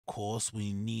course,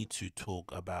 we need to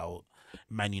talk about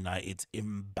Man United's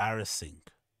embarrassing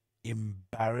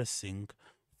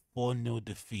 4-0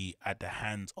 defeat at the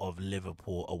hands of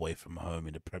Liverpool away from home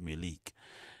in the Premier League.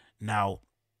 Now,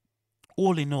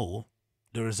 all in all,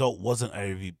 the result wasn't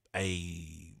a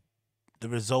the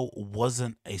result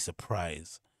wasn't a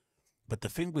surprise. But the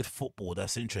thing with football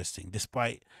that's interesting,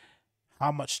 despite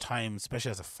how much time,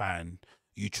 especially as a fan,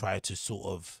 you try to sort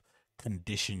of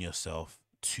condition yourself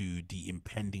to the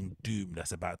impending doom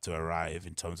that's about to arrive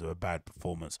in terms of a bad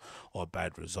performance or a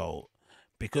bad result,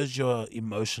 because you're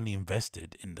emotionally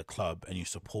invested in the club and you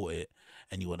support it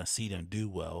and you want to see them do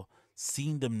well.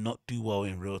 Seeing them not do well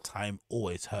in real time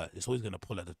always hurt. It's always going to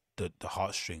pull at the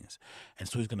heartstrings, and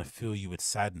it's always going to fill you with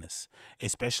sadness,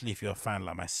 especially if you're a fan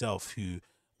like myself who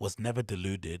was never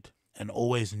deluded and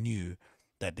always knew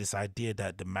that this idea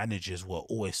that the managers were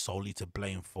always solely to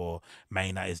blame for Man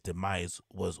United's demise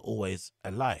was always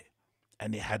a lie.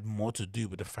 And it had more to do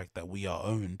with the fact that we are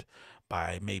owned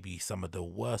by maybe some of the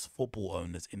worst football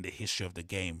owners in the history of the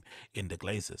game in the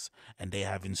Glazers. And they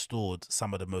have installed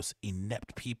some of the most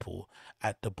inept people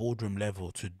at the boardroom level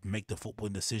to make the football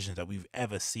decisions that we've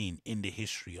ever seen in the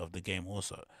history of the game,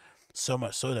 also. So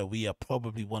much so that we are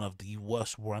probably one of the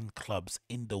worst run clubs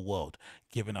in the world,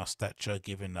 given our stature,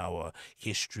 given our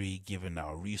history, given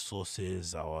our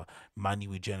resources, our money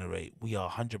we generate. We are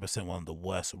 100% one of the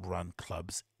worst run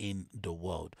clubs in the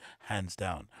world, hands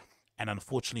down. And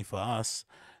unfortunately for us,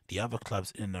 the other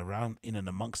clubs in and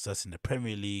amongst us in the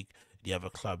Premier League, the other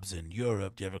clubs in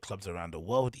Europe, the other clubs around the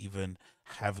world even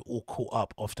have all caught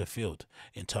up off the field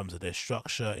in terms of their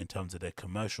structure, in terms of their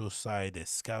commercial side, their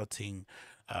scouting,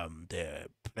 their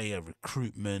player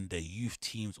recruitment, their youth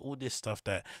teams, all this stuff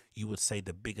that you would say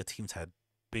the bigger teams had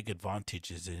big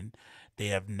advantages in. They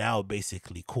have now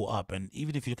basically caught up. And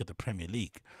even if you look at the Premier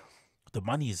League, the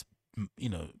money is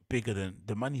bigger than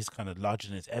the money is kind of larger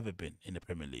than it's ever been in the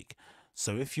Premier League.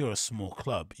 So if you're a small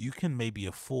club, you can maybe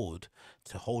afford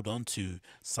to hold on to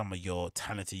some of your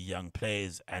talented young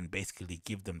players and basically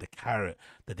give them the carrot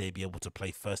that they be able to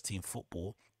play first team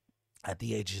football at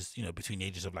the ages, between the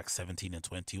ages of like 17 and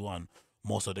 21,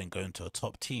 more so than going to a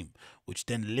top team, which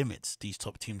then limits these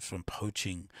top teams from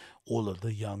poaching all of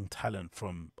the young talent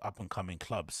from up and coming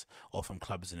clubs or from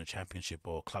clubs in the championship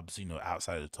or clubs,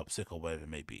 outside of the top six or whatever it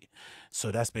may be.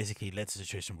 So that's basically led to the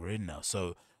situation we're in now.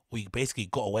 So we basically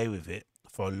got away with it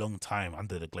for a long time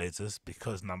under the Glazers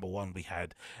because number one, we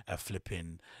had a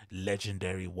flipping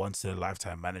legendary once in a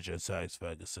lifetime manager, Sir Alex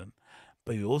Ferguson.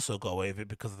 But we also got away with it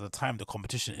because at the time the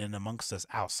competition in amongst us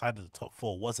outside of the top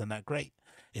four wasn't that great,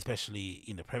 especially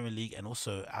in the Premier League and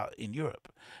also out in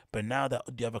Europe. But now that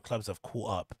the other clubs have caught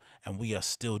up and we are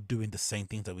still doing the same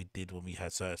things that we did when we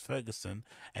had Sir Alex Ferguson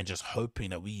and just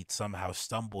hoping that we somehow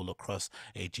stumble across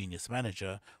a genius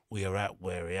manager, we are at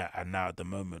where we're at. And now at the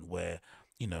moment where,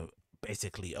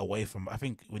 basically away from, I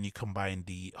think when you combine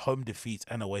the home defeats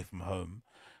and away from home,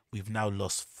 we've now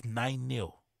lost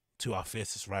 9-0 to our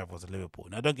fiercest rivals at Liverpool.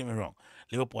 Now, don't get me wrong,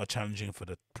 Liverpool are challenging for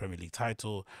the Premier League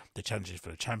title, they're challenging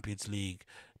for the Champions League,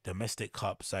 domestic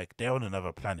cups, like they're on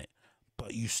another planet.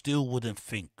 But you still wouldn't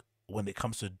think when it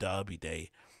comes to Derby Day,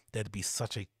 there'd be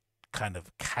such a kind of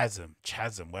chasm,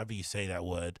 wherever you say that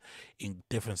word, in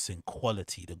difference in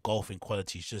quality. The golf in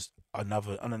quality is just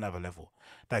another level.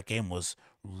 That game was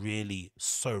really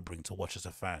sobering to watch as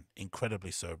a fan,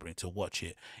 incredibly sobering to watch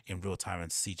it in real time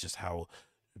and see just how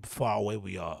far away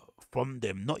we are from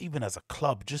them, not even as a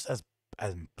club, just as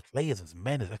players, as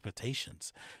men, as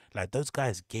expectations. Like those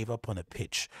guys gave up on a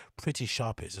pitch pretty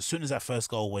sharp. As soon as that first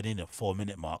goal went in at 4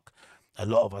 minute mark, a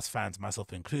lot of us fans,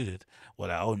 myself included, were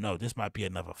like, oh no, this might be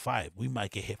another five. We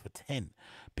might get hit for 10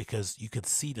 because you could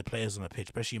see the players on the pitch,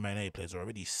 especially Man United players, were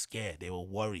already scared. They were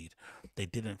worried. They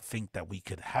didn't think that we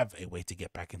could have a way to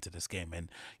get back into this game. And,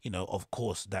 of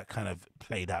course, that kind of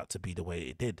played out to be the way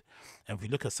it did. And if we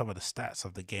look at some of the stats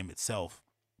of the game itself,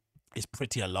 it's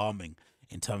pretty alarming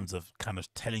in terms of kind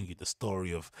of telling you the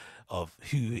story of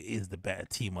who is the better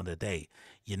team on the day.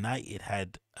 United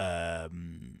had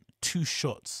 2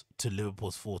 shots to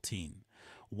Liverpool's 14,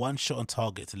 1 shot on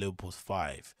target to Liverpool's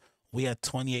 5. We had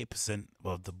 28%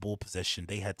 of the ball possession.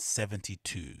 They had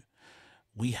 72.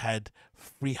 We had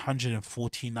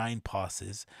 349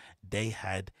 passes. They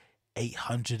had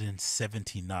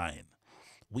 879.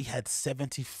 We had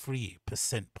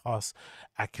 73% pass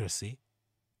accuracy.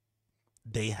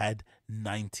 They had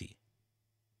 90.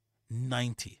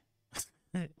 90.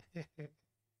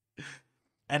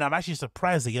 And I'm actually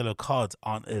surprised the yellow cards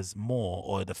aren't as more,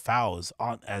 or the fouls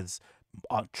aren't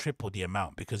triple the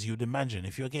amount, because you'd imagine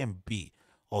if you're getting beat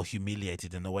or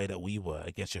humiliated in the way that we were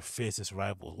against your fiercest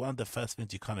rivals, one of the first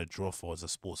things you kind of draw for as a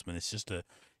sportsman is just to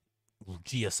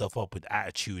G yourself up with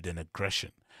attitude and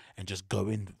aggression and just go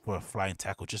in for a flying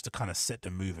tackle just to kind of set the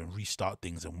move and restart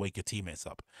things and wake your teammates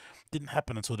up. Didn't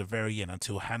happen until the very end,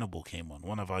 until Hannibal came on.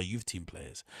 One of our youth team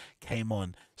players came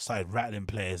on, started rattling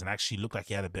players, and actually looked like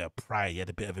he had a bit of pride, he had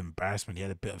a bit of embarrassment, he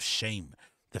had a bit of shame.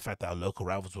 The fact that our local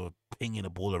rivals were pinging the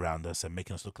ball around us and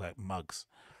making us look like mugs.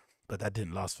 But that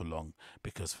didn't last for long,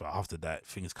 because for after that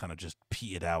things kind of just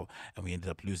petered out and we ended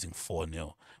up losing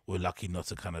 4-0. We were lucky not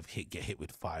to kind of get hit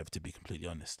with 5, to be completely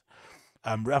honest.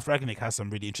 Ralph Ragnick has some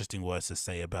really interesting words to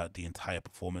say about the entire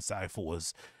performance that I thought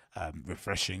was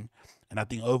refreshing. And I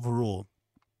think overall,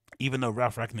 even though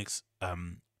Ralph Ragnick's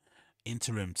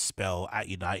interim spell at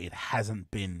United hasn't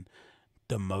been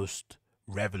the most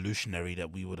revolutionary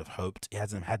that we would have hoped, it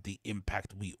hasn't had the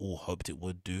impact we all hoped it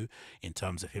would do, in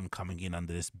terms of him coming in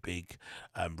under this big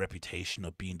reputation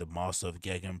of being the master of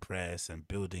gegenpress and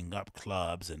building up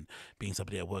clubs and being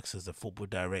somebody that works as a football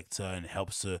director and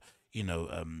helps to, you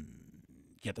know,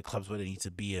 get the clubs where they need to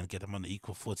be and get them on the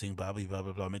equal footing, blah, blah, blah,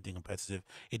 blah, blah, make them competitive.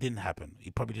 It didn't happen. He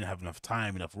probably didn't have enough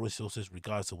time, enough resources,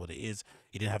 regardless of what it is.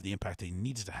 He didn't have the impact that he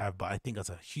needed to have. But I think as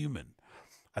a human,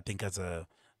 I think as a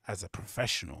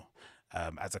professional,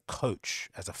 as a coach,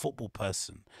 as a football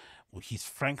person, with his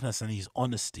frankness and his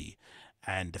honesty,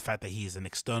 and the fact that he is an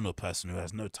external person who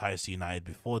has no ties to United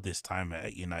before this time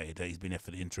at United, that he's been there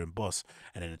for the interim boss,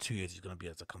 and in the 2 years he's going to be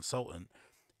as a consultant,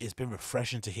 it's been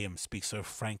refreshing to hear him speak so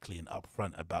frankly and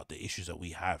upfront about the issues that we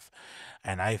have.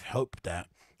 And I hope that,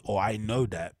 or I know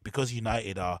that, because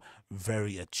United are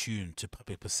very attuned to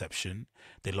public perception,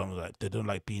 they don't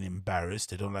like being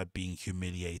embarrassed, they don't like being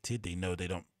humiliated, they know they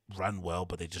don't run well,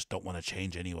 but they just don't want to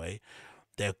change anyway.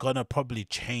 They're gonna probably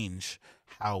change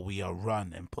how we are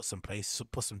run and put some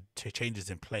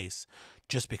changes in place,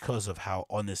 just because of how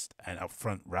honest and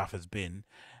upfront Ralph has been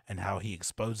and how he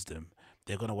exposed them.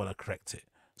 They're gonna want to correct it.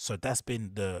 So that's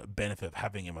been the benefit of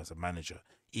having him as a manager.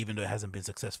 Even though it hasn't been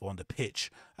successful on the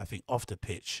pitch, I think off the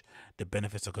pitch, the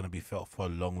benefits are going to be felt for a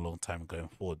long, long time going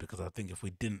forward. Because I think if we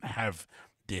didn't have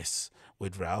this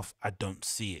with Ralph, I don't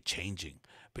see it changing,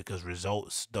 because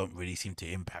results don't really seem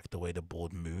to impact the way the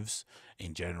board moves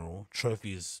in general.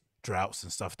 Trophies, droughts,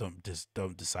 and stuff don't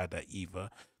decide that either.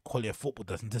 Quality of football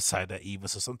doesn't decide that either.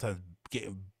 So sometimes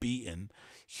getting beaten,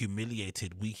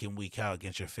 humiliated week in, week out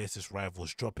against your fiercest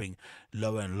rivals, dropping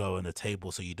lower and lower on the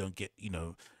table so you don't get,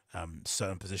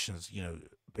 certain positions,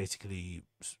 basically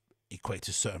equate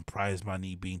to certain prize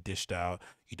money being dished out.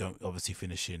 You don't obviously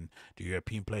finish in the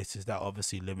European places. That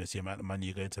obviously limits the amount of money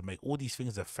you're going to make. All these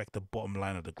things affect the bottom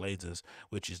line of the Glazers,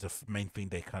 which is the main thing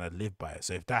they kind of live by.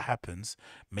 So if that happens,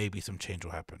 maybe some change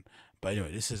will happen. But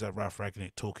anyway, this is Ralph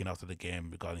Ragnick talking after the game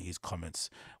regarding his comments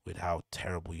with how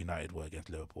terrible United were against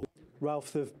Liverpool.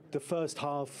 Ralph, the first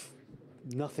half,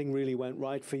 nothing really went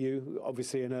right for you.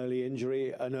 Obviously an early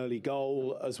injury, an early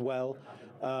goal as well.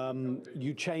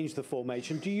 You changed the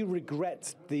formation. Do you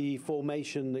regret the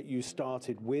formation that you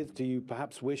started with? Do you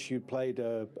perhaps wish you'd played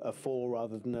a 4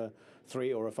 rather than a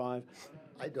 3 or a 5?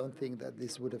 I don't think that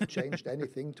this would have changed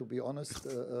anything, to be honest.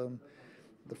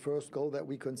 The first goal that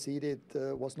we conceded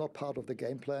was not part of the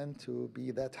game plan, to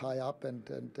be that high up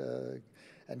and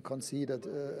concede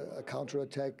a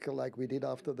counter-attack like we did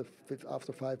after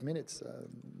 5 minutes.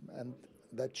 And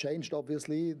that changed,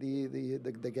 obviously,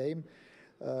 the game.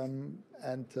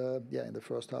 In the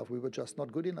first half we were just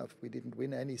not good enough. We didn't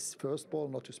win any first ball,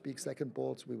 not to speak second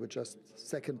balls. We were just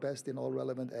second best in all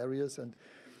relevant areas. And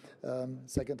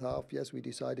second half, yes, we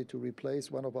decided to replace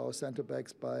one of our centre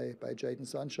backs by Jadon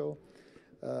Sancho.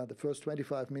 The first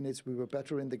 25 minutes we were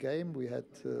better in the game. We had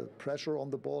pressure on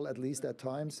the ball, at least at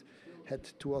times, had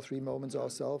 2 or 3 moments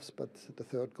ourselves, but the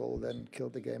third goal then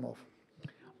killed the game off.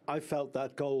 I felt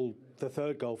that goal, the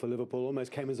third goal for Liverpool,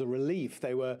 almost came as a relief.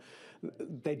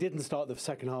 They didn't start the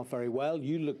second half very well.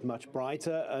 You looked much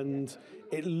brighter, and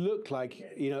it looked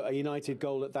like, a United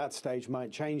goal at that stage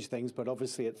might change things, but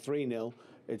obviously at 3-0,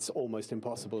 it's almost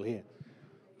impossible here.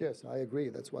 Yes, I agree.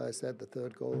 That's why I said the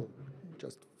third goal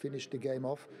just finished the game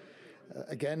off.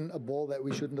 Again, a ball that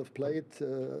we shouldn't have played.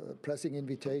 Pressing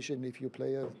invitation, if you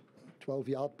play a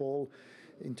 12-yard ball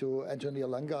into Anthony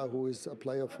Elanga, who is a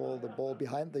player for the ball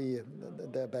behind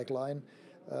their back line.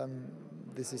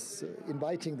 This is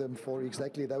inviting them for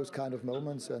exactly those kind of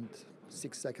moments, and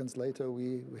 6 seconds later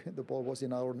the ball was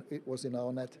in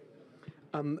our net.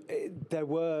 There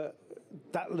were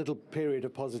that little period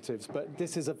of positives, but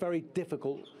this is a very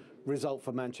difficult result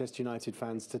for Manchester United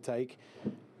fans to take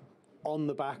on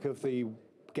the back of the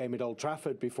game at Old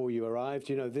Trafford before you arrived.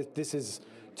 This is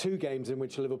 2 games in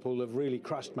which Liverpool have really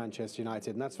crushed Manchester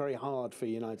United, and that's very hard for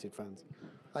United fans.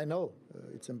 I know.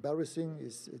 It's embarrassing,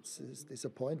 it's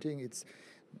disappointing. It's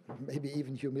maybe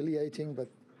even humiliating, but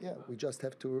yeah, we just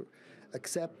have to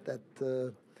accept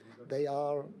that they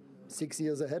are 6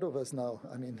 years ahead of us now.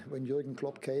 I mean, when Jürgen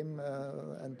Klopp came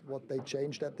and what they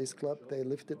changed at this club, they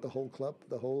lifted the whole club,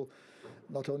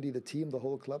 not only the team, the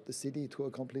whole club, the city, to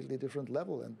a completely different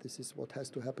level. And this is what has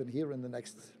to happen here in the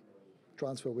next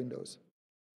transfer windows.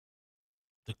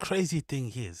 The crazy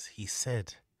thing is, he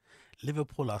said,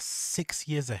 Liverpool are 6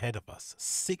 years ahead of us.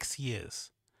 6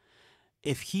 years.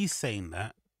 If he's saying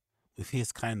that with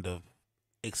his kind of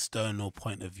external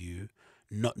point of view,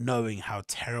 not knowing how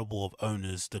terrible of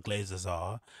owners the Glazers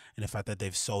are, and the fact that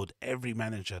they've sold every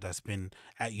manager that's been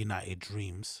at United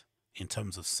dreams in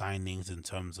terms of signings, in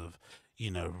terms of,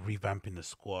 revamping the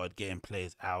squad, getting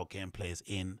players out, getting players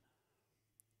in.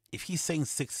 If he's saying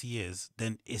 6 years,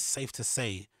 then it's safe to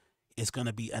say it's going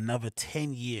to be another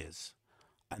 10 years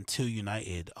until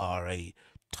United are a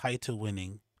title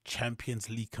winning, Champions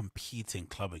League competing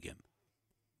club again.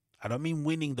 I don't mean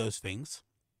winning those things.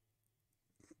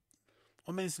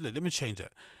 I mean, let me change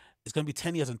it. It's going to be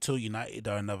 10 years until United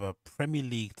are another Premier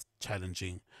League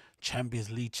challenging, Champions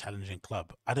League challenging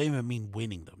club. I don't even mean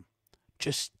winning them.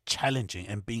 Just challenging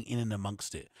and being in and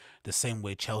amongst it. The same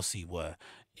way Chelsea were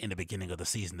in the beginning of the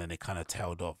season and they kind of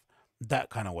tailed off.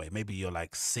 That kind of way. Maybe you're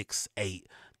like 6, 8,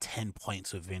 10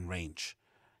 points within range.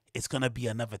 It's going to be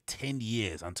another 10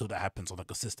 years until that happens on a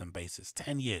consistent basis.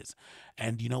 10 years.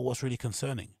 And you know what's really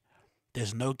concerning?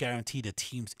 There's no guarantee the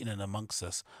teams in and amongst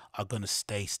us are going to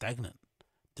stay stagnant.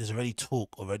 There's already talk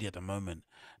at the moment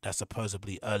that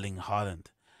supposedly Erling Haaland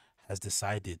has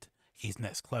decided his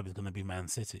next club is going to be Man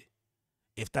City.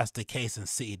 If that's the case and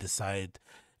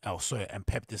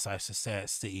Pep decides to stay at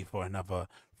City for another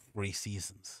 3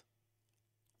 seasons,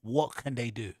 what can they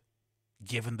do?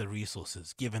 Given the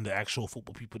resources, given the actual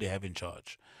football people they have in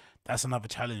charge. That's another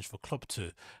challenge for Klopp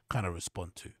to kind of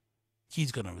respond to.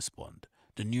 He's going to respond.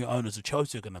 The new owners of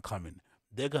Chelsea are going to come in.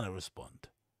 They're going to respond.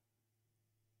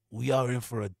 We are in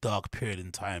for a dark period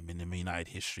in time in the United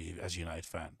history as a United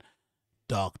fan.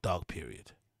 Dark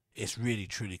period. It's really,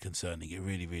 truly concerning. It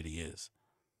really, really is.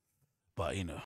 But,